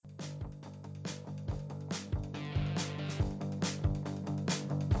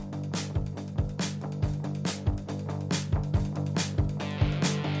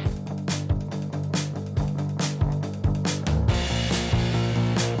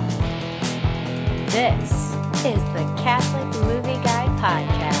This is the Catholic Movie Guy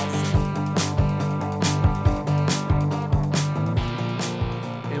Podcast.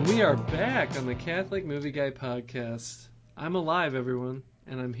 And we are back on the Catholic Movie Guy Podcast. I'm alive, everyone,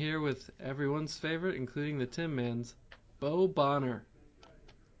 and I'm here with everyone's favorite, including the Tim Mans, Bo Bonner.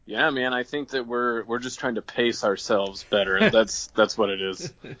 Yeah, man, I think that we're just trying to pace ourselves better. That's what it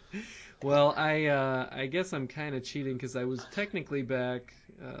is. Well, I guess I'm kind of cheating because I was technically back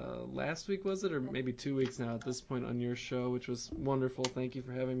last week, was it? Or maybe 2 weeks now at this point on your show, which was wonderful. Thank you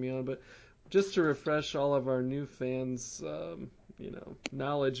for having me on. But just to refresh all of our new fans,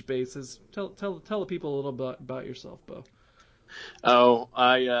 knowledge bases, tell the people a little bit about yourself, Bo. Oh,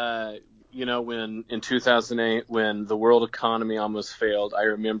 when in 2008, when the world economy almost failed, I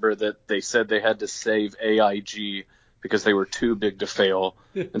remember that they said they had to save AIG because they were too big to fail.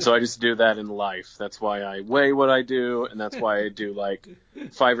 And so I just do that in life. That's why I weigh what I do, and that's why I do like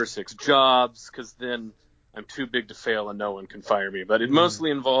 5 or 6 jobs, because then I'm too big to fail and no one can fire me. But it mostly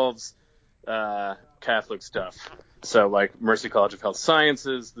involves Catholic stuff. So like Mercy College of Health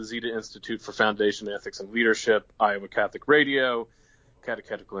Sciences, the Zeta Institute for Foundation Ethics and Leadership, Iowa Catholic Radio,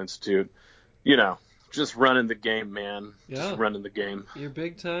 Catechetical Institute, just running the game, man. Yeah. Just running the game. You're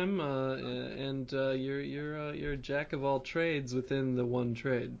big time, and you're a jack of all trades within the one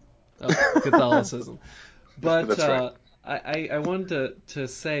trade of Catholicism. But That's right. I wanted to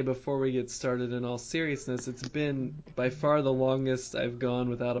say before we get started, in all seriousness, it's been by far the longest I've gone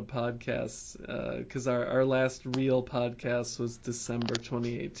without a podcast, because our last real podcast was December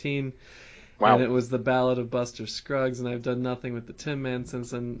 2018. Wow. And it was the Ballad of Buster Scruggs, and I've done nothing with the Tim Man since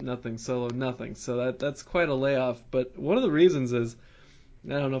then, nothing solo, nothing. So that's quite a layoff. But one of the reasons is,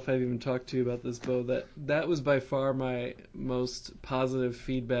 I don't know if I've even talked to you about this, Bo, that was by far my most positive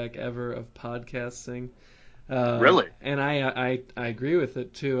feedback ever of podcasting. Really? And I agree with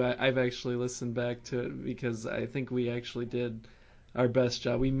it, too. I've actually listened back to it because I think we actually did our best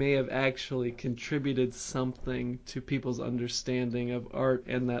job. We may have actually contributed something to people's understanding of art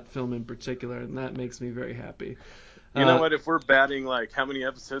and that film in particular, and that makes me very happy. You know what? If we're batting, like, how many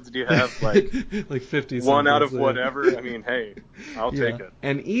episodes do you have? Like, like 50 one out of something. whatever. I mean, hey, I'll take it.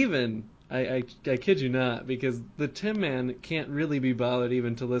 And even, I kid you not, because the Tim Man can't really be bothered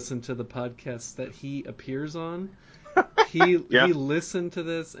even to listen to the podcasts that he appears on. He listened to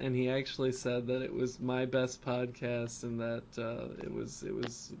this, and he actually said that it was my best podcast, and that it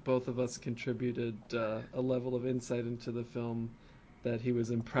was both of us contributed a level of insight into the film that he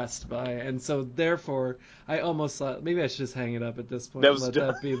was impressed by, and so therefore I almost thought maybe I should just hang it up at this point and let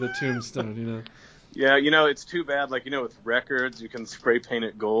that be the tombstone, Yeah, it's too bad. Like, with records, you can spray paint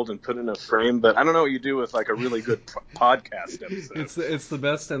it gold and put it in a frame, but I don't know what you do with like a really good podcast episode. It's the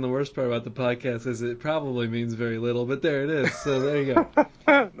best and the worst part about the podcast is it probably means very little, but there it is. So there you go.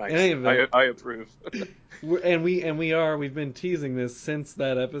 Nice. Anyway, I approve. We've been teasing this since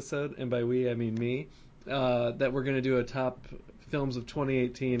that episode, and by we I mean me, that we're going to do a top films of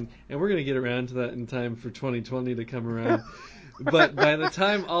 2018, and we're going to get around to that in time for 2020 to come around. But by the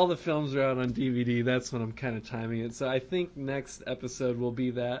time all the films are out on DVD, that's when I'm kind of timing it. So I think next episode will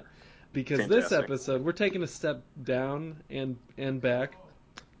be that, because Fantastic. This episode we're taking a step down and back,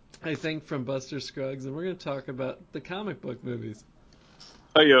 I think, from Buster Scruggs, and we're going to talk about the comic book movies.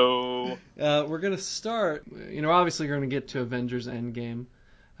 Heyo. We're going to start, obviously we're going to get to Avengers Endgame,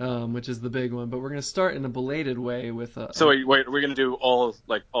 which is the big one, but we're going to start in a belated way with So wait, we're going to do all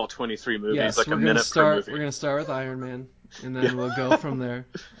 23 movies, yes, like a minute per movie? We're going to start with Iron Man, and then we'll go from there.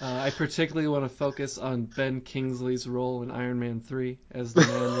 I particularly want to focus on Ben Kingsley's role in Iron Man 3 as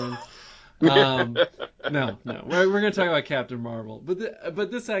the Mandarin. No, we're going to talk about Captain Marvel, but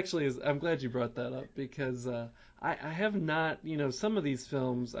this actually is. I'm glad you brought that up, because I have not, some of these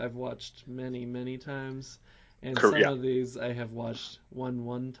films I've watched many times, and some of these I have watched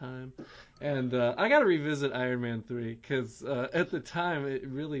one time, and I got to revisit Iron Man 3 because at the time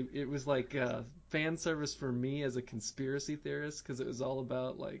it was like fan service for me as a conspiracy theorist, because it was all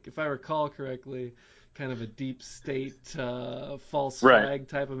about, like, if I recall correctly, kind of a deep state false flag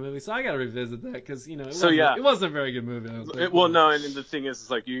type of movie. So I got to revisit that because it wasn't a very good movie. And the thing is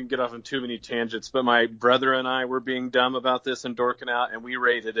like you can get off on too many tangents. But my brother and I were being dumb about this and dorking out, and we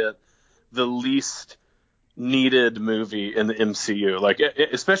rated it the least needed movie in the MCU. Like,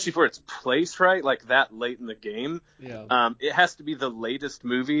 especially for its place, right? Like that late in the game. Yeah. It has to be the latest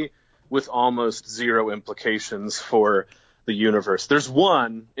movie with almost zero implications for the universe. There's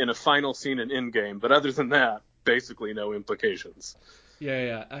one in a final scene in Endgame, but other than that, basically no implications.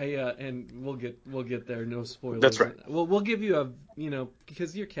 Yeah. And we'll get there. No spoilers. That's right. We'll give you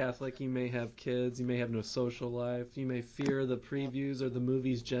because you're Catholic, you may have kids, you may have no social life, you may fear the previews or the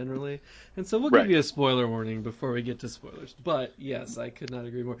movies generally, and so we'll give you a spoiler warning before we get to spoilers. But yes, I could not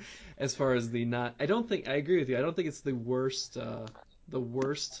agree more. As far as I agree with you. I don't think it's the worst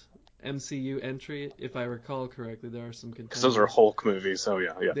MCU entry, if I recall correctly. There are some contenders. Because those are Hulk movies, so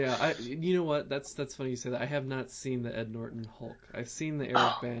yeah. Yeah, you know what? That's funny you say that. I have not seen the Ed Norton Hulk. I've seen the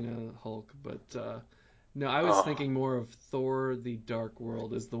Eric Bana Hulk, but no, I was thinking more of Thor: The Dark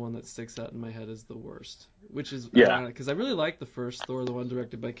World is the one that sticks out in my head as the worst, which is ironic because I really like the first Thor, the one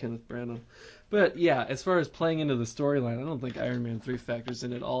directed by Kenneth Branagh. But yeah, as far as playing into the storyline, I don't think Iron Man 3 factors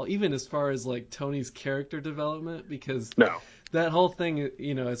in at all, even as far as like Tony's character development, because that whole thing,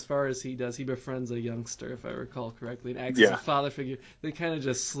 as far as he befriends a youngster, if I recall correctly, and acts as a father figure. They kind of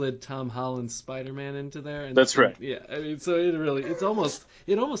just slid Tom Holland's Spider-Man into there. And that's right. Yeah, I mean, so it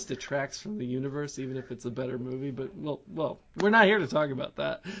almost detracts from the universe, even if it's a better movie. But well, we're not here to talk about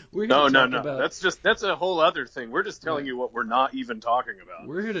that. We're here to talk about. That's a whole other thing. We're just telling you what we're not even talking about.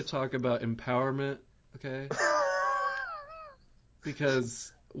 We're here to talk about empowerment, okay?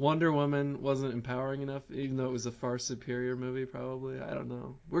 Because Wonder Woman wasn't empowering enough, even though it was a far superior movie, probably. I don't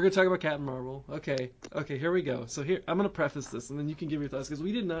know. We're going to talk about Captain Marvel. Okay, here we go. So here, I'm going to preface this, and then you can give your thoughts, because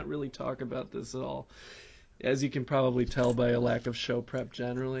we did not really talk about this at all, as you can probably tell by a lack of show prep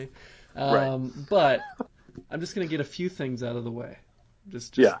generally. But I'm just going to get a few things out of the way.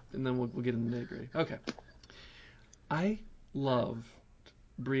 Just and then we'll get into the nitty-gritty. Okay. I loved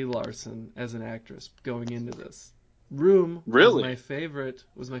Brie Larson as an actress going into this. Room was my favorite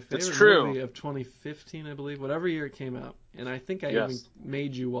movie of 2015, I believe, whatever year it came out. And I think I even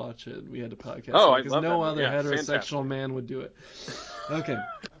made you watch it. We had a podcast because no other heterosexual man would do it. Okay.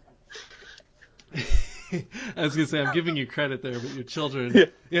 I was gonna say I'm giving you credit there, but your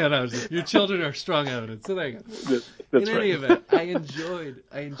children, your children are strong evidence. So there you go. In any event, I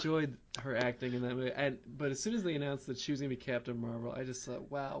enjoyed her acting in that movie. But as soon as they announced that she was gonna be Captain Marvel, I just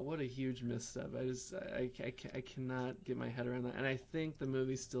thought, wow, what a huge misstep. I cannot get my head around that, and I think the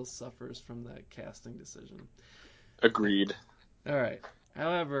movie still suffers from that casting decision. Agreed. All right.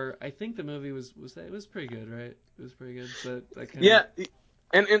 However, I think the movie was pretty good, right? It was pretty good. So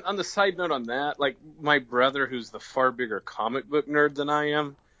And on the side note on that, like my brother, who's the far bigger comic book nerd than I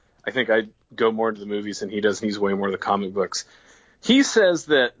am, I think I go more into the movies than he does, and he's way more into the comic books. He says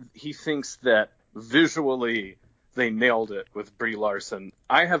that he thinks that visually they nailed it with Brie Larson.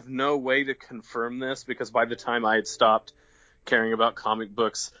 I have no way to confirm this because by the time I had stopped caring about comic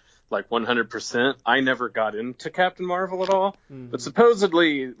books like 100%, I never got into Captain Marvel at all. Mm-hmm. But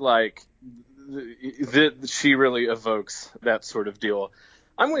supposedly, like, she really evokes that sort of deal.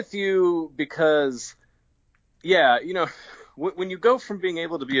 I'm with you because, when you go from being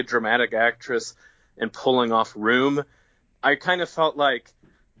able to be a dramatic actress and pulling off Room, I kind of felt like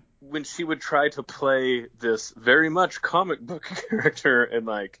when she would try to play this very much comic book character and,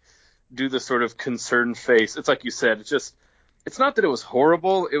 like, do the sort of concerned face, it's like you said, it's not that it was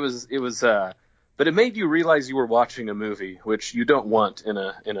horrible, but it made you realize you were watching a movie, which you don't want in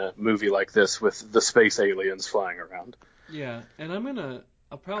a movie like this with the space aliens flying around. Yeah, and I'm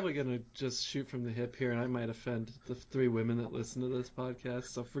probably gonna just shoot from the hip here, and I might offend the 3 women that listen to this podcast,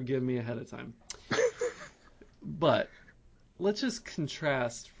 so forgive me ahead of time. But let's just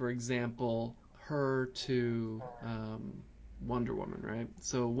contrast, for example, her to Wonder Woman, right?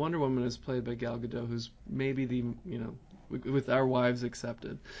 So Wonder Woman is played by Gal Gadot, who's maybe the, with our wives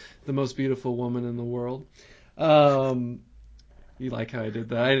accepted, the most beautiful woman in the world. You like how I did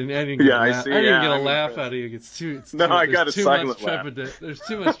that? I didn't get a laugh out of you. I got a silent laugh. There's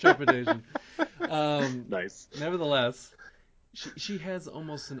too much trepidation. Nice. Nevertheless, she has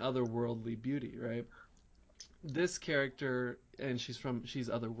almost an otherworldly beauty, right? This character, and she's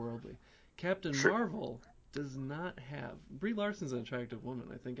otherworldly. Captain Marvel does not have. Brie Larson's an attractive woman.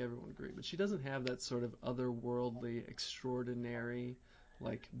 I think everyone agrees, but she doesn't have that sort of otherworldly, extraordinary,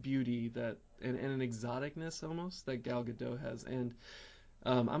 like, beauty that and an exoticness almost that Gal Gadot has. And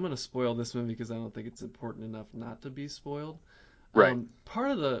I'm going to spoil this movie because I don't think it's important enough not to be spoiled. Right.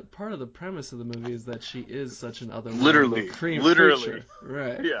 Part of the premise of the movie is that she is such an otherworldly creature.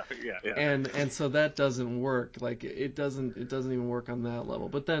 Right. Yeah. And so that doesn't work. Like it doesn't even work on that level.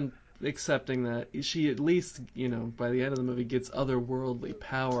 But then accepting that she at least, by the end of the movie gets otherworldly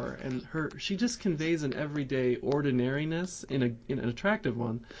power, and she just conveys an everyday ordinariness in an attractive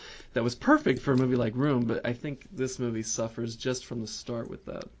one that was perfect for a movie like Room, but I think this movie suffers just from the start with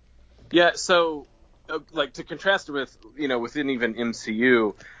that. Yeah, so like to contrast it with, within even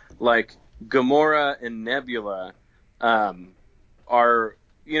MCU, like Gamora and Nebula are,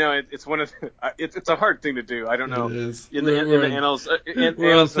 it's one of it's a hard thing to do. I don't know. It is. In We're the in- annals, we're on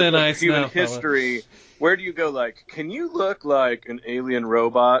annals thin of ice human now, fella. history, where do you go? Like, can you look like an alien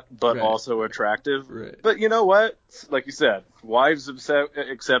robot but Right. also attractive? Right. But you know what? Like you said, wives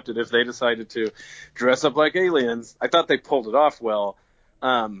accepted if they decided to dress up like aliens. I thought they pulled it off well.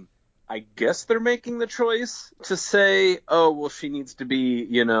 I guess they're making the choice to say, oh, well, she needs to be,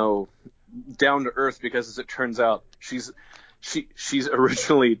 down to earth because, as it turns out, she's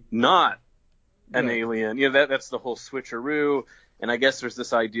originally not an Right. alien. That's the whole switcheroo. And I guess there's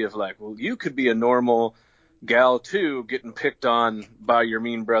this idea of like, well, you could be a normal gal too, getting picked on by your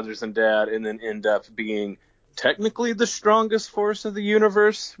mean brothers and dad, and then end up being technically the strongest force of the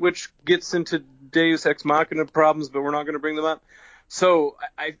universe, which gets into Deus Ex Machina problems, but we're not going to bring them up. So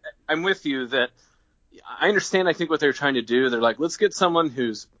I'm with you that I understand, I think, what they're trying to do. They're like, let's get someone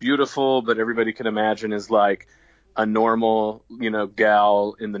who's beautiful, but everybody can imagine is like a normal,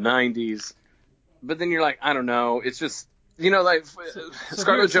 gal in the 90s. But then you're like, I don't know. It's just, like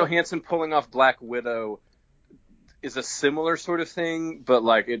Scarlett Johansson pulling off Black Widow is a similar sort of thing, but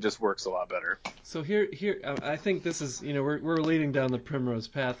like it just works a lot better. So here, I think this is, we're leading down the primrose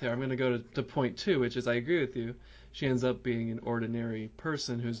path here. I'm going to go to point 2, which is I agree with you. She ends up being an ordinary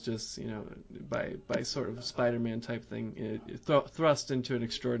person who's just, by sort of Spider-Man type thing, thrust into an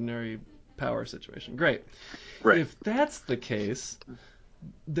extraordinary power situation. Great. Right. If that's the case,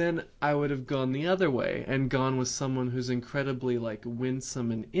 then I would have gone the other way and gone with someone who's incredibly like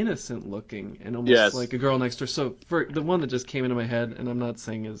winsome and innocent looking and almost like a girl next door. So for the one that just came into my head, and I'm not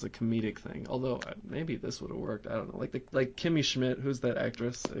saying it's a comedic thing, although maybe this would have worked. I don't know, like Kimmy Schmidt, who's that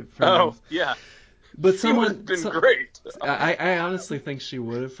actress? Yeah. But she would have been great. I honestly think she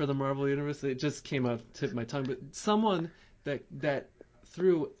would have for the Marvel Universe. It just came out tip of my tongue. But someone that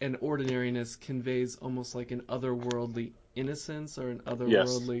through an ordinariness conveys almost like an otherworldly innocence or an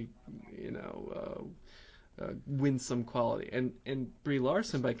otherworldly, winsome quality. And Brie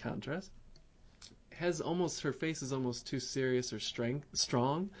Larson, by contrast, has almost, her face is almost too serious or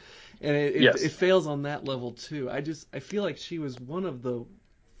strong, and it fails on that level too. I feel like she was one of the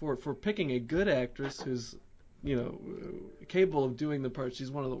for picking a good actress who's capable of doing the part,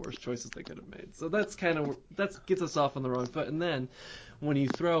 she's one of the worst choices they could have made. So that gets us off on the wrong foot. And then when you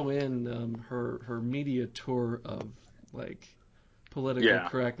throw in her media tour of like political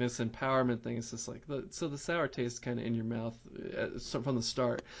correctness, empowerment thing, it's just like the sour taste kind of in your mouth from the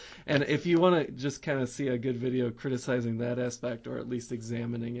start. And if you want to just kind of see a good video criticizing that aspect, or at least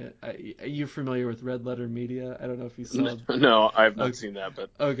examining it, are you familiar with Red Letter Media? I don't know if you saw. No, I've not seen that, but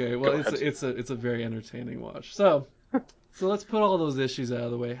okay. Well, it's a very entertaining watch. So let's put all those issues out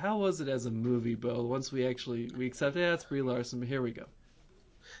of the way. How was it as a movie, Bill? Once we accept, it's Brie Larson, but here we go.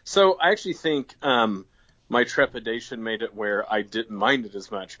 So I actually think my trepidation made it where I didn't mind it as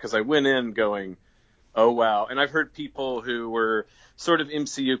much, because I went in going, oh, wow. And I've heard people who were sort of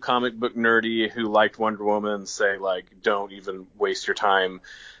MCU comic book nerdy who liked Wonder Woman say, like, don't even waste your time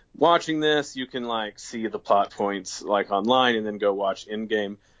watching this. You can, like, see the plot points, like, online and then go watch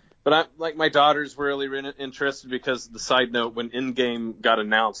Endgame. But my daughters were really interested because, the side note, when Endgame got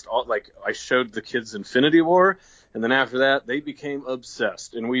announced, I showed the kids Infinity War, and then after that, they became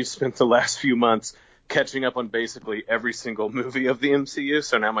obsessed. And we've spent the last few months catching up on basically every single movie of the MCU,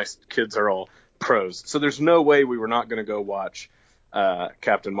 so now my kids are all pros. So there's no way we were not going to go watch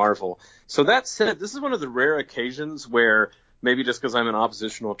Captain Marvel. So that said, this is one of the rare occasions where, maybe just because I'm an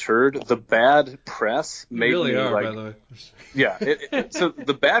oppositional turd, the bad press made me by the way. Yeah. So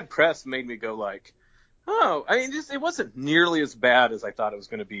the bad press made me go like, oh, I mean, it wasn't nearly as bad as I thought it was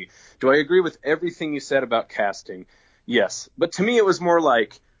going to be. Do I agree with everything you said about casting? Yes. But to me, it was more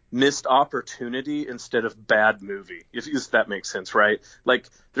like missed opportunity instead of bad movie, if that makes sense, right? Like,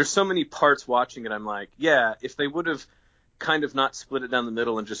 there's so many parts watching it, I'm like, yeah, if they would have kind of not split it down the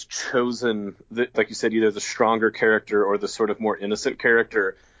middle and just chosen, like you said, either the stronger character or the sort of more innocent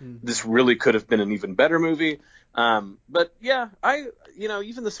character, this really could have been an even better movie. But yeah,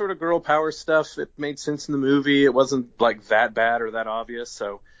 even the sort of girl power stuff, it made sense in the movie. It wasn't like that bad or that obvious,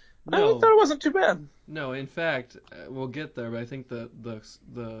 so I thought it wasn't too bad. No, in fact, we'll get there, but I think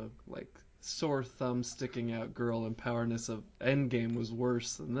the like sore thumb sticking out girl empowerness of Endgame was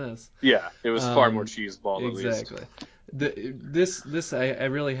worse than this. Yeah, it was far more cheeseball, at least. Exactly. This I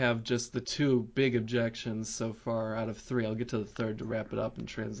really have just the two big objections so far out of three. I'll get to the third to wrap it up and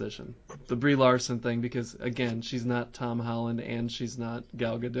transition. The Brie Larson thing, because again, she's not Tom Holland and she's not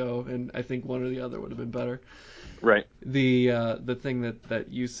Gal Gadot, and I think one or the other would have been better. Right. The thing that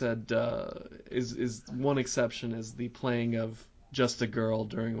you said is one exception is the playing of just a girl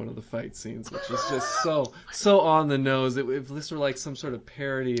during one of the fight scenes, which is just so on the nose. If this were like some sort of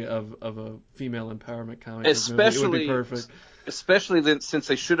parody of a female empowerment comic book movie, it would be perfect. Especially since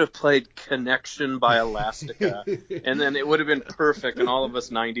they should have played Connection by Elastica, and then it would have been perfect, and all of us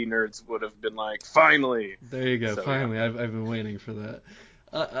 90 nerds would have been like, finally. There you go, So, finally. yeah. I've been waiting for that.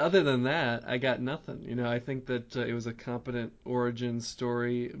 Other than that, I got nothing. You know, I think that it was a competent origin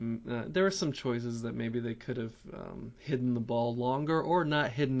story. There were some choices that maybe they could have hidden the ball longer, or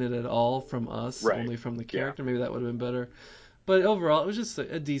not hidden it at all from us, Right. only from the character. Yeah. Maybe that would have been better. But overall, it was just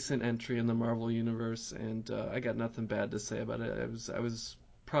a decent entry in the Marvel universe, and I got nothing bad to say about it. I was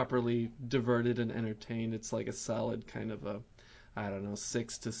properly diverted and entertained. It's like a solid kind of a, I don't know,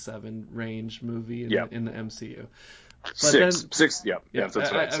 6 to 7 range movie in the MCU. But six. Yeah, that's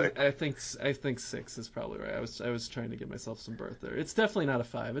what I'd say. I think 6 is probably right. I was trying to give myself some berth there. It's definitely not a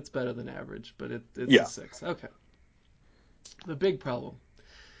 5. It's better than average, but it's a 6. Okay. The big problem.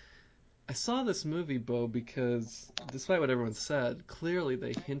 I saw this movie, Bo, because despite what everyone said, clearly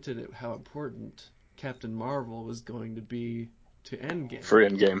they hinted at how important Captain Marvel was going to be to Endgame. For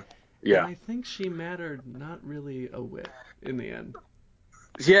Endgame, yeah. And I think she mattered not really a whit in the end.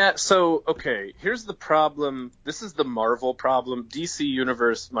 Yeah, so, okay, here's the problem. This is the Marvel problem. DC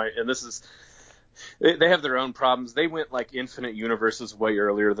Universe, they have their own problems. They went, like, infinite universes way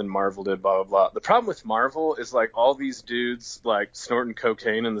earlier than Marvel did, blah, blah, blah. The problem with Marvel is, like, all these dudes, like, snorting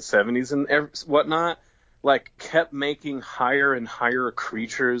cocaine in the 70s and whatnot, like, kept making higher and higher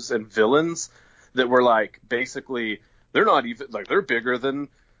creatures and villains that were, like, basically, they're not even, like, they're bigger than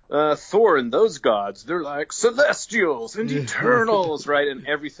Thor and those gods. They're like Celestials and Eternals, right? And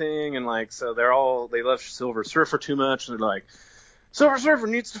everything. And like, so they love Silver Surfer too much. And they're like, Silver Surfer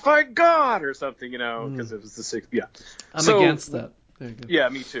needs to fight God or something, you know, because it was the 60s. Yeah. I'm against that. There you go. Yeah,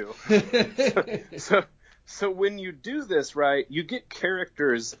 me too. So when you do this, right, you get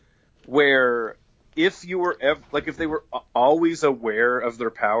characters where if you were, if they were always aware of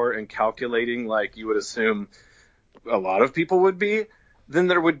their power and calculating like you would assume a lot of people would be, then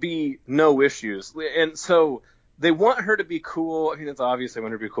there would be no issues. And so they want her to be cool. I mean, it's obvious they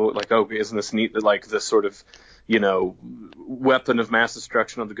want her to be cool. Like, oh, isn't this neat that, like, this sort of, you know, weapon of mass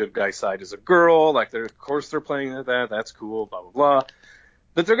destruction on the good guy side is a girl. Like, of course they're playing at that. That's cool, blah, blah, blah.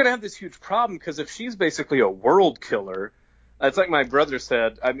 But they're going to have this huge problem because if she's basically a world killer, it's like my brother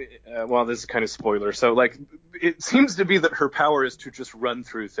said, I mean, well, this is kind of spoiler. So, like, it seems to be that her power is to just run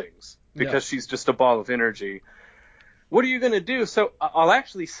through things because she's just a ball of energy. What are you going to do? So I'll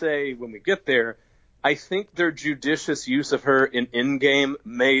actually say when we get there, I think their judicious use of her in Endgame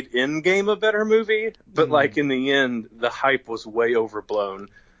made Endgame a better movie. But like in the end, the hype was way overblown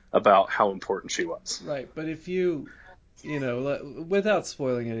about how important she was. Right. But if you know, without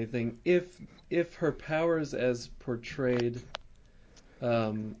spoiling anything, if her powers as portrayed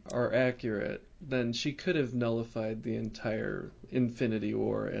are accurate, then she could have nullified the entire Infinity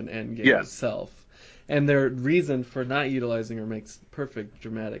War and Endgame itself. And their reason for not utilizing her makes perfect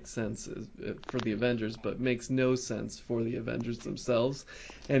dramatic sense for the Avengers, but makes no sense for the Avengers themselves.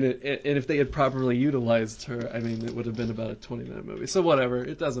 And if they had properly utilized her, I mean, it would have been about a 20-minute movie. So whatever,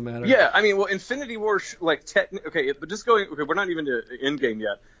 it doesn't matter. Yeah, I mean, well, Infinity War, but just we're not even to Endgame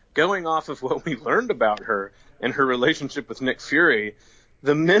yet. Going off of what we learned about her and her relationship with Nick Fury,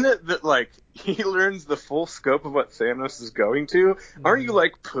 the minute that, like, he learns the full scope of what Thanos is going to, aren't you,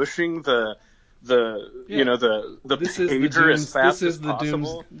 like, pushing the pager as fast as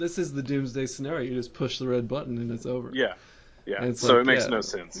possible? This is the doomsday scenario. You just push the red button and it's over. Yeah. Yeah. So it makes no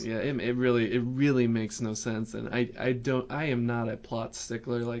sense. Yeah, it really makes no sense. And I am not a plot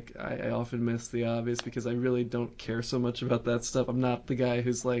stickler. Like, I often miss the obvious because I really don't care so much about that stuff. I'm not the guy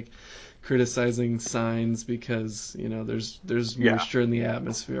who's like criticizing signs because, you know, there's moisture in the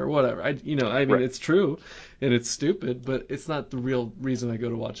atmosphere or whatever. I mean, right. It's true and it's stupid, but it's not the real reason I go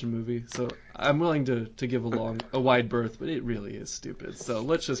to watch a movie. So I'm willing to give a wide berth, but it really is stupid. So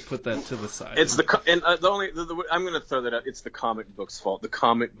let's just put that to the side. It's I'm going to throw that out. It's the comic book's fault. The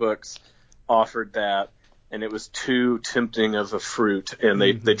comic books offered that, and it was too tempting of a fruit, and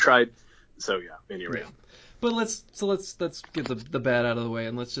they tried. So yeah. Anyway. Yeah. But let's get the bad out of the way,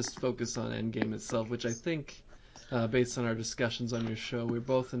 and let's just focus on Endgame itself, which I think, based on our discussions on your show, we're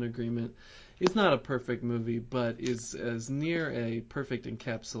both in agreement. It's not a perfect movie, but is as near a perfect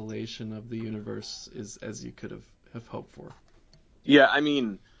encapsulation of the universe as you could have hoped for. Yeah, I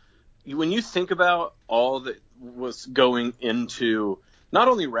mean, when you think about all that was going into not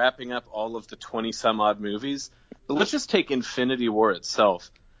only wrapping up all of the 20-some-odd movies, but let's just take Infinity War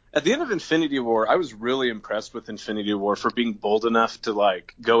itself. At the end of Infinity War, I was really impressed with Infinity War for being bold enough to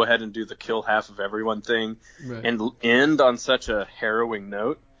like go ahead and do the kill half of everyone thing, Right. and end on such a harrowing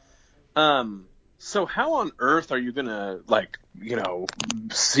note. So how on earth are you gonna like,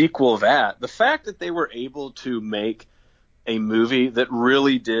 sequel that? The fact that they were able to make a movie that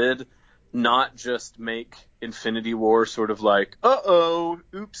really did not just make Infinity War sort of like,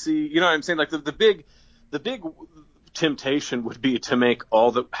 oopsie, you know what I'm saying? Like the big temptation would be to make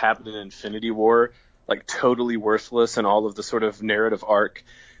all that happened in Infinity War like totally worthless and all of the sort of narrative arc.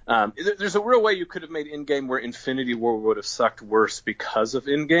 There's a real way you could have made Endgame where Infinity War would have sucked worse because of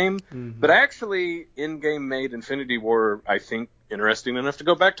Endgame. Mm-hmm. But actually, Endgame made Infinity War, I think, interesting enough to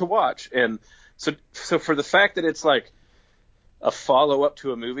go back to watch. And so for the fact that it's like a follow-up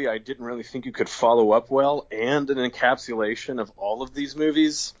to a movie I didn't really think you could follow up well, and an encapsulation of all of these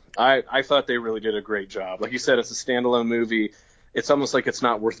movies, I thought they really did a great job. Like you said, it's a standalone movie. It's almost like it's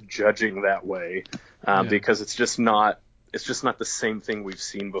not worth judging that way, because it's just not the same thing we've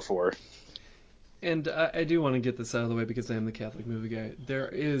seen before. And I do want to get this out of the way because I am the Catholic movie guy. There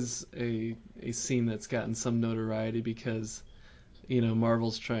is a scene that's gotten some notoriety because,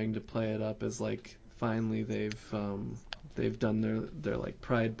 Marvel's trying to play it up as like finally they've done their like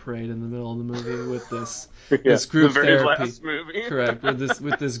pride parade in the middle of the movie with this group the very therapy. last movie. Correct.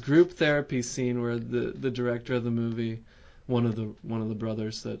 With this group therapy scene where the director of the movie, one of the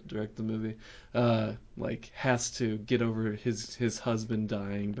brothers that direct the movie, like has to get over his husband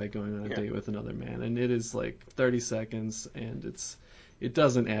dying by going on a date with another man, and it is like 30 seconds, and it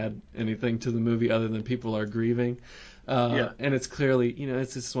doesn't add anything to the movie other than people are grieving. And it's clearly,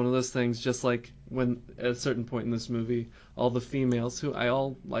 it's just one of those things, just like when at a certain point in this movie, all the females, who I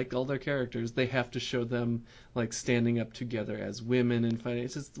all like all their characters, they have to show them like standing up together as women and fighting.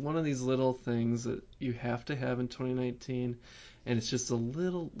 It's just one of these little things that you have to have in 2019, and it's just a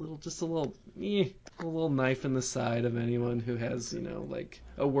little knife in the side of anyone who has, like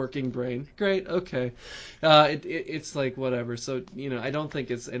a working brain. Great, okay. It's like whatever. So, I don't think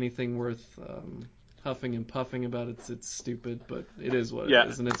it's anything worth huffing and puffing about. It's stupid, but it is what it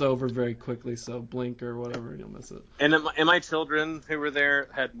is, and it's over very quickly. So blink or whatever, you'll miss it. And my children who were there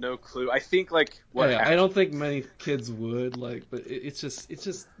had no clue. I think like what happened. I don't think many kids would like, but it's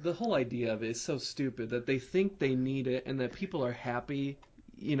just the whole idea of it is so stupid that they think they need it and that people are happy.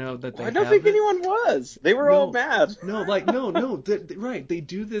 That they. I don't think anyone was. They were all mad. No, right. They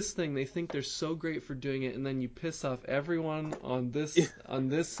do this thing. They think they're so great for doing it, and then you piss off everyone on this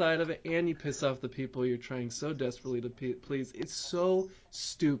side of it, and you piss off the people you're trying so desperately to please. It's so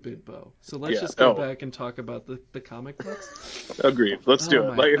stupid, Bo. So let's just go back and talk about the comic books. Agreed. Let's do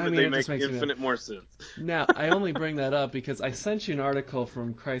it. They it make infinite more sense. Now, I only bring that up because I sent you an article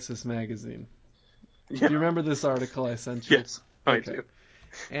from Crisis Magazine. Yeah. Do you remember this article I sent you? Yes, I do.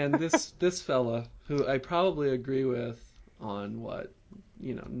 And this fella, who I probably agree with on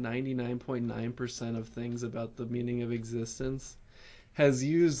 99.9% of things about the meaning of existence, has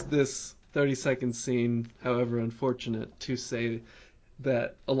used this 30-second scene, however unfortunate, to say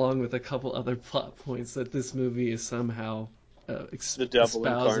that, along with a couple other plot points, that this movie is somehow the devil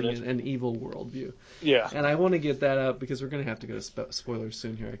espousing an evil worldview. Yeah. And I want to get that out because we're going to have to go to spoilers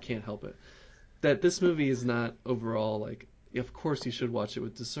soon here. I can't help it. That this movie is not overall like. Of course, you should watch it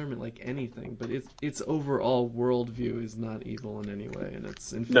with discernment, like anything. But its overall worldview is not evil in any way, and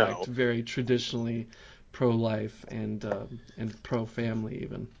it's in fact very traditionally pro-life and pro-family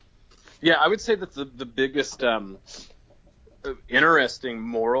even. Yeah, I would say that the biggest interesting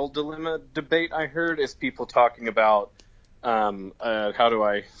moral dilemma debate I heard is people talking about how do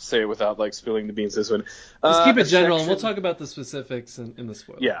I say it without like spilling the beans this one? Just keep it general, and we'll talk about the specifics in the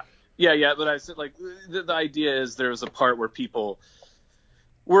spoiler. Yeah, but I said like the idea is there's a part where people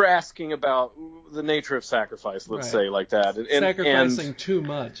were asking about the nature of sacrifice, let's say like that. And sacrificing too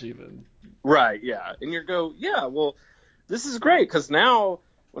much even. Right, yeah. And you go, yeah, well, this is great because now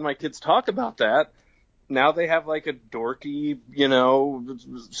when my kids talk about that, now they have like a dorky,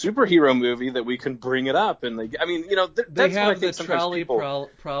 superhero movie that we can bring it up, and they have the trolley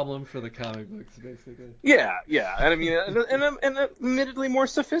problem for the comic books, basically. Yeah, and I mean, an admittedly more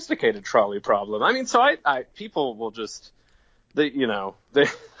sophisticated trolley problem. I mean, so I people will just they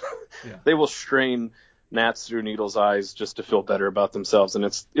will strain gnats through needles' eyes just to feel better about themselves, and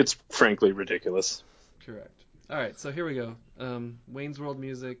it's frankly ridiculous. Correct. All right, so here we go. Wayne's World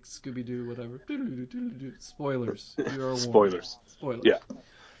music, Scooby-Doo, whatever. Spoilers. You are warned. Spoilers. Yeah.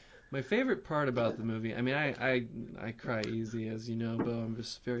 My favorite part about the movie, I mean, I cry easy, as you know, Bo. I'm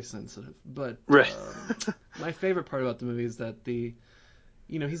just very sensitive. But my favorite part about the movie is that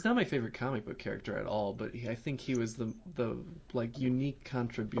he's not my favorite comic book character at all, but I think he was the like unique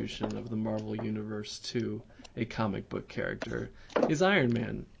contribution of the Marvel universe to a comic book character is Iron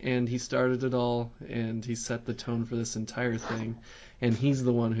Man, and he started it all, and he set the tone for this entire thing, and he's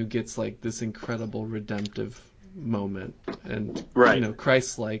the one who gets like this incredible redemptive moment and Right.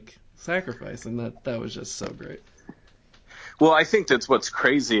 Christ-like sacrifice, and that was just so great. Well, I think that's what's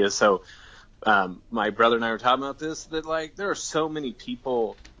crazy is my brother and I were talking about this, that like there are so many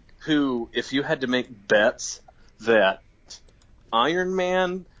people who, if you had to make bets that Iron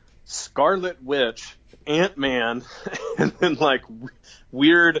Man, Scarlet Witch, Ant-Man, and then like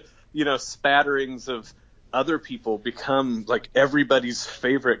weird, spatterings of other people become like everybody's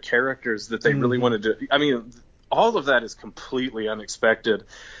favorite characters that they really wanted to. I mean, all of that is completely unexpected.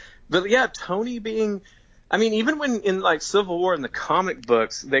 But yeah, Tony being, I mean, even when in like Civil War in the comic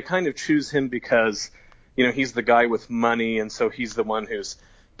books, they kind of choose him because, he's the guy with money, and so he's the one who's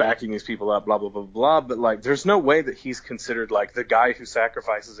backing these people up, blah, blah, blah, blah. But like, there's no way that he's considered like the guy who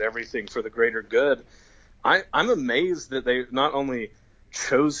sacrifices everything for the greater good. I'm amazed that they not only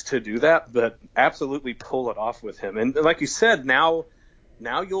chose to do that, but absolutely pull it off with him. And like you said, now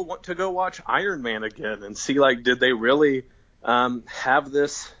you'll want to go watch Iron Man again and see, like, did they really have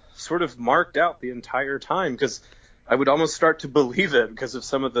this sort of marked out the entire time? Because I would almost start to believe it because of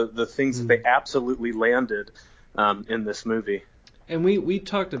some of the things that they absolutely landed in this movie. And we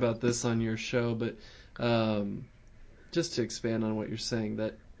talked about this on your show, but just to expand on what you're saying,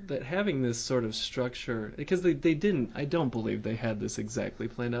 that having this sort of structure, because they didn't, I don't believe they had this exactly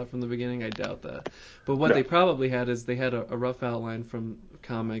planned out from the beginning. I doubt that. But what they probably had is they had a rough outline from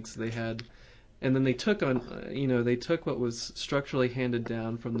comics. And then they took what was structurally handed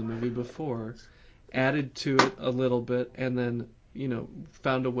down from the movie before, added to it a little bit, and then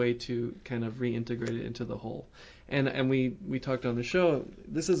found a way to kind of reintegrate it into the whole. And we talked on the show.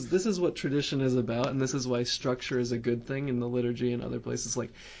 This is what tradition is about, and this is why structure is a good thing in the liturgy and other places.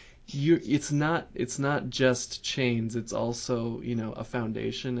 Like, it's not just chains. It's also a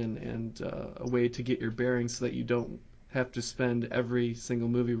foundation and a way to get your bearings so that you don't have to spend every single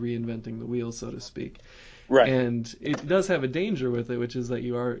movie reinventing the wheel, so to speak. Right. And it does have a danger with it, which is that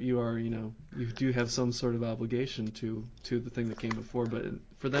you do have some sort of obligation to the thing that came before. But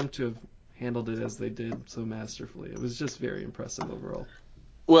for them to have handled it as they did so masterfully, it was just very impressive overall.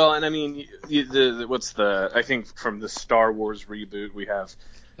 Well, and I mean, I think from the Star Wars reboot, we have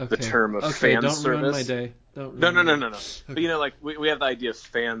the term of fan don't service. Ruin my day. No. Okay. But like we have the idea of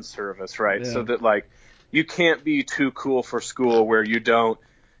fan service, right? Yeah. So that like you can't be too cool for school where you don't,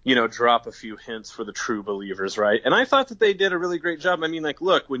 drop a few hints for the true believers, right? And I thought that they did a really great job. I mean, like,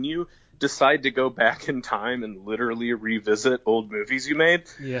 look, when you decide to go back in time and literally revisit old movies you made,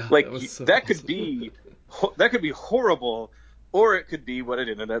 like that could be horrible, or it could be what it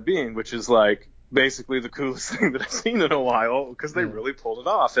ended up being, which is like basically the coolest thing that I've seen in a while because they really pulled it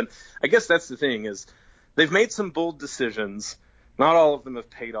off. And I guess that's the thing is they've made some bold decisions. Not all of them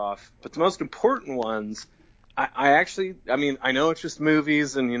have paid off, but the most important ones, I mean, I know it's just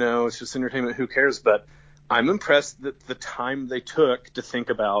movies and, it's just entertainment, who cares? But I'm impressed that the time they took to think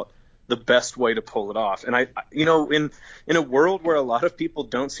about the best way to pull it off. And in a world where a lot of people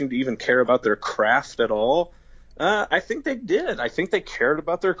don't seem to even care about their craft at all, I think they did. I think they cared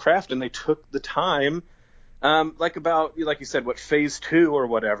about their craft and they took the time, like you said, phase 2 or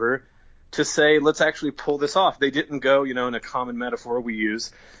whatever, to say, let's actually pull this off. They didn't go, in a common metaphor we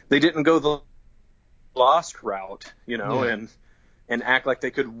use, they didn't go the Lost route, and act like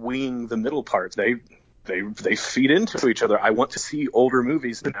they could wing the middle parts. They feed into each other. I want to see older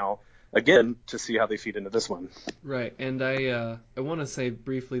movies now again to see how they feed into this one. Right, and I want to say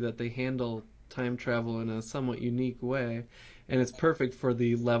briefly that they handle time travel in a somewhat unique way, and it's perfect for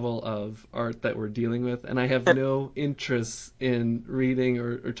the level of art that we're dealing with. And I have no interest in reading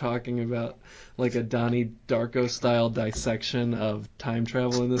or talking about like a Donnie Darko style dissection of time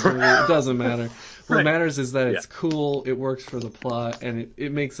travel in this movie. It doesn't matter. What matters is that it's cool, it works for the plot, and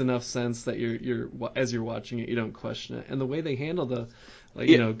it makes enough sense that you're as you're watching it, you don't question it. And the way they handle the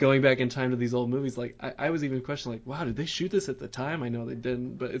going back in time to these old movies, like I was even questioning, like, wow, did they shoot this at the time? I know they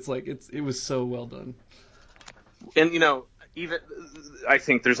didn't, but it's like it was so well done. And even I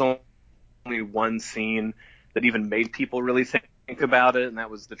think there's only one scene that even made people really think about it, and that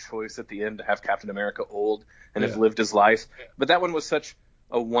was the choice at the end to have Captain America old and have lived his life. But that one was such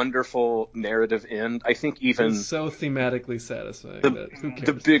a wonderful narrative end. I think even it's so thematically satisfying. Who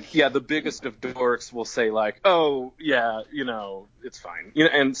cares? The biggest of dorks will say like, oh yeah, it's fine.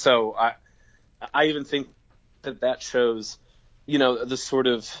 And so I even think that shows, the sort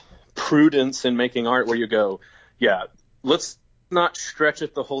of prudence in making art where you go, yeah, let's not stretch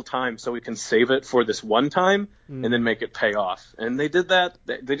it the whole time so we can save it for this one time and then make it pay off. And they did that.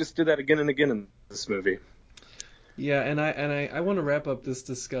 They just did that again and again in this movie. Yeah, and I want to wrap up this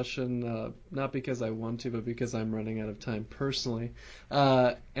discussion, not because I want to, but because I'm running out of time personally.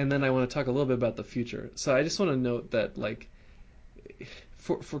 And then I want to talk a little bit about the future. So I just want to note that, like,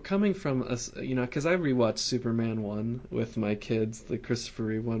 for coming from us, you know, because I rewatched Superman 1 with my kids, the Christopher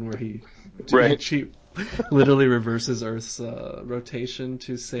Reeve one, where he literally reverses Earth's rotation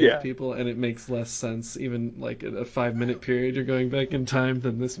to save people, and it makes less sense, even like in a 5-minute period you're going back in time,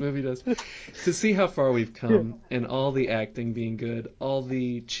 than this movie does. To see how far we've come, and all the acting being good, all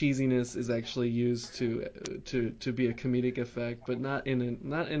the cheesiness is actually used to be a comedic effect, but not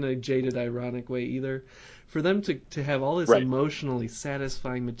in a jaded, ironic way either. For them to have all this emotionally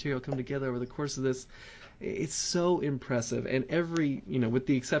satisfying material come together over the course of this, it's so impressive. And every, you know, with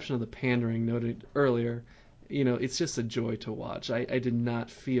the exception of the pandering noted earlier, you know, it's just a joy to watch. I did not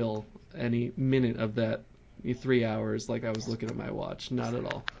feel any minute of that 3 hours like I was looking at my watch. Not at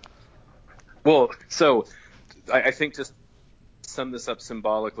all. Well, so I think, just to sum this up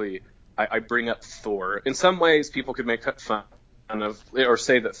symbolically, I bring up Thor. In some ways, people could make fun of or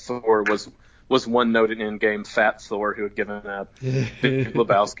say that Thor was one noted in game fat Thor who had given up Big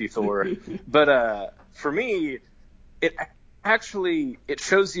Lebowski Thor. But for me, it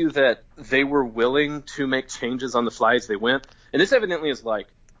shows you that they were willing to make changes on the fly as they went. And this evidently is like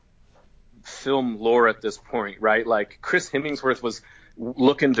film lore at this point, right? Like, Chris Hemsworth was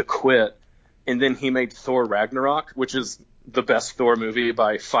looking to quit, and then he made Thor Ragnarok, which is the best Thor movie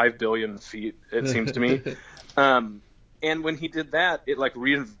by 5 billion feet, it seems to me. And when he did that, it like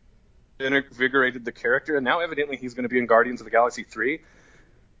reinvigorated the character, and now evidently he's going to be in Guardians of the Galaxy 3.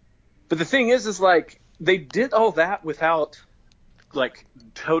 But the thing is like, they did all that without like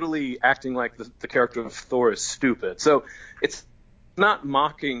totally acting like the character of Thor is stupid. So it's not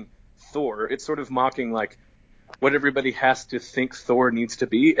mocking Thor, it's sort of mocking like what everybody has to think Thor needs to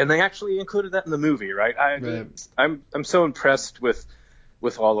be, and they actually included that in the movie, right? I'm so impressed with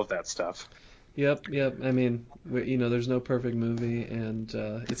all of that stuff. Yep. I mean, you know, there's no perfect movie, and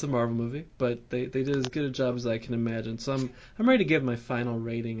it's a Marvel movie, but they did as good a job as I can imagine. So I'm ready to give my final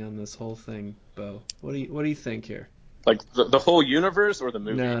rating on this whole thing, Bo. What do you think here? Like the whole universe or the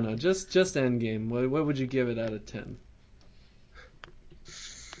movie? No, just Endgame. What would you give it out of 10?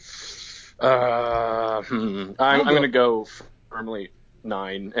 I'm going to go firmly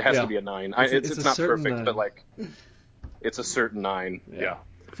 9. It has to be a 9. It's not perfect, 9. But like, it's a certain 9. Yeah.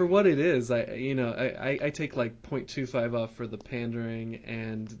 For what it is, I take like 0.25 off for the pandering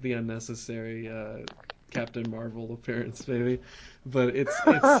and the unnecessary Captain Marvel appearance, maybe. But it's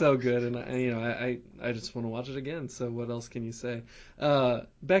so good, and I just want to watch it again. So what else can you say?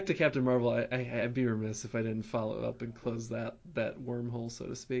 Back to Captain Marvel, I'd be remiss if I didn't follow up and close that wormhole, so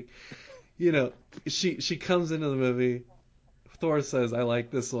to speak. You know, she comes into the movie. Thor says, "I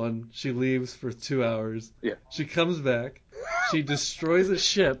like this one." She leaves for 2 hours. Yeah. She comes back. She destroys a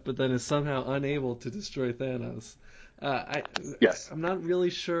ship, but then is somehow unable to destroy Thanos. Yes. I'm not really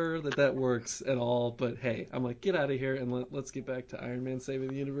sure that works at all, but hey, I'm like, get out of here and let's get back to Iron Man saving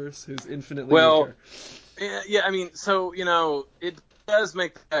the universe, who's infinitely weaker. Yeah, I mean, so, you know, it does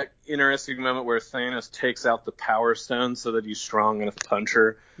make that interesting moment where Thanos takes out the Power Stone so that he's strong enough to punch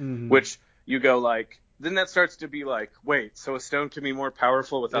her, which you go like, then that starts to be like, wait, so a stone can be more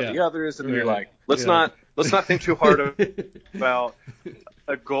powerful without the others, and you're like, let's not think too hard about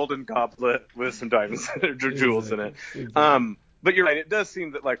a golden goblet with some diamonds or jewels in it. Exactly. But you're right, it does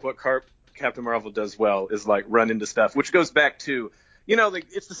seem that like what Captain Marvel does well is like run into stuff, which goes back to, you know, like,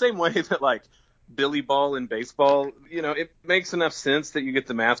 it's the same way that like Billy Ball in baseball, you know, it makes enough sense that you get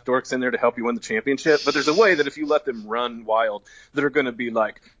the math dorks in there to help you win the championship, but there's a way that if you let them run wild, that are going to be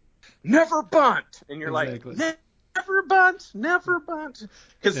like, never bunt, and you're like, never bunt,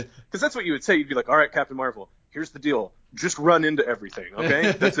 because that's what you would say. You'd be like, all right, Captain Marvel, here's the deal, just run into everything,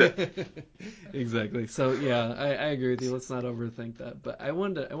 okay? That's it. Exactly. So yeah, I agree with you. Let's not overthink that. But I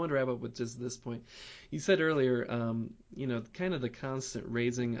wanted to wrap up with just this point. You said earlier, you know, kind of the constant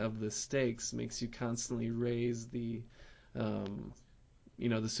raising of the stakes makes you constantly raise the you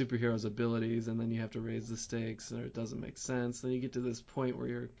know, the superhero's abilities, and then you have to raise the stakes, or it doesn't make sense. Then you get to this point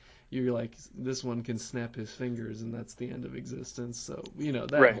where you're like, this one can snap his fingers, and that's the end of existence. So, you know,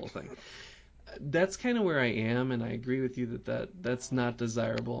 that whole thing. That's kind of where I am, and I agree with you that's not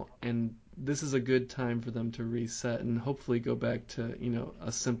desirable. And this is a good time for them to reset and hopefully go back to, you know,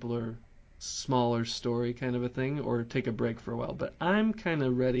 a simpler, smaller story kind of a thing, or take a break for a while. But I'm kind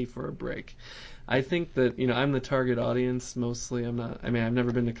of ready for a break. I think that, you know, I'm the target audience mostly. I've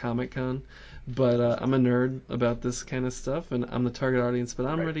never been to Comic-Con, But I'm a nerd about this kind of stuff, and I'm the target audience. But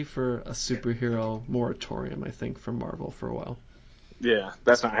I'm ready for a superhero moratorium, I think, from Marvel for a while. Yeah,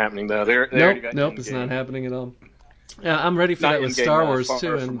 that's not happening though. They already got Nope, it's not happening at all. Yeah, I'm ready for that with Star Wars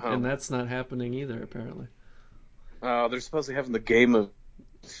too, and that's not happening either apparently. They're supposedly having the Game of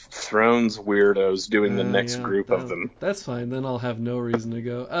Thrones weirdos doing the next group of them. That's fine. Then I'll have no reason to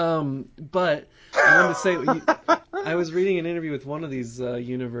go. But I wanted to say, I was reading an interview with one of these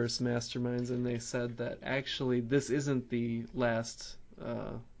universe masterminds, and they said that actually this isn't the last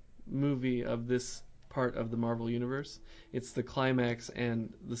movie of this part of the Marvel universe. It's the climax,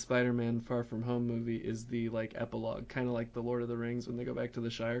 and the Spider-Man Far From Home movie is the like epilogue, kind of like the Lord of the Rings when they go back to the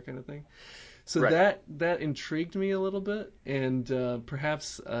Shire kind of thing. So that intrigued me a little bit, and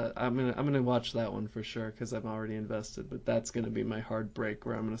perhaps I'm gonna watch that one for sure because I'm already invested. But that's gonna be my hard break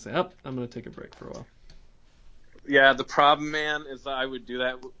where I'm gonna say, I'm gonna take a break for a while. Yeah, the problem, man, is that I would do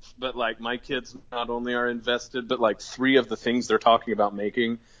that, but like my kids not only are invested, but like 3 of the things they're talking about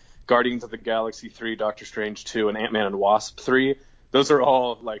making, Guardians of the Galaxy 3, Doctor Strange 2, and Ant-Man and Wasp 3, those are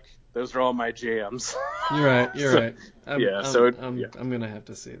all my jams. You're right. I'm gonna have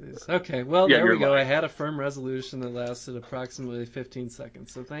to see these. Okay, well there we go. I had a firm resolution that lasted approximately 15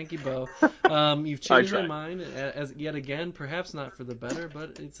 seconds. So thank you, Bo. You've changed my mind as yet again, perhaps not for the better,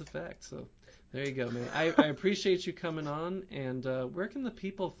 but it's a fact. So there you go, man. I appreciate you coming on. And where can the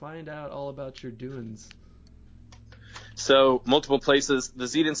people find out all about your doings? So multiple places.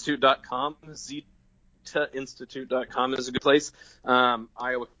 TheZeetInstitute.com. ZetaInstitute.com is a good place.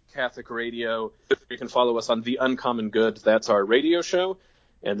 Iowa Catholic Radio. You can follow us on The Uncommon Good. That's our radio show.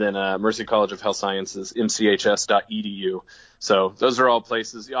 And then Mercy College of Health Sciences, mchs.edu. So those are all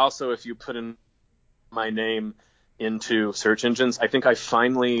places. Also, if you put in my name into search engines, I think I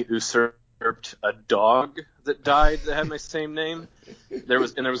finally usurped a dog that died that had my same name. There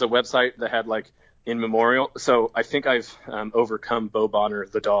was a website that had like in memorial. So I think I've overcome Bo Bonner,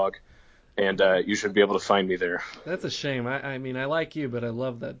 the dog. And you should be able to find me there. That's a shame. I mean, I like you, but I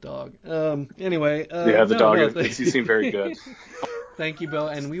love that dog. Anyway. The dog, you seem very good. Thank you, Bo.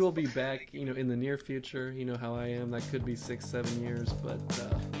 And we will be back, in the near future. You know how I am. That could be 6-7 years, but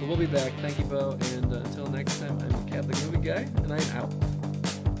we'll be back. Thank you, Bo. And until next time, I'm the Catholic Movie Guy, and I'm out.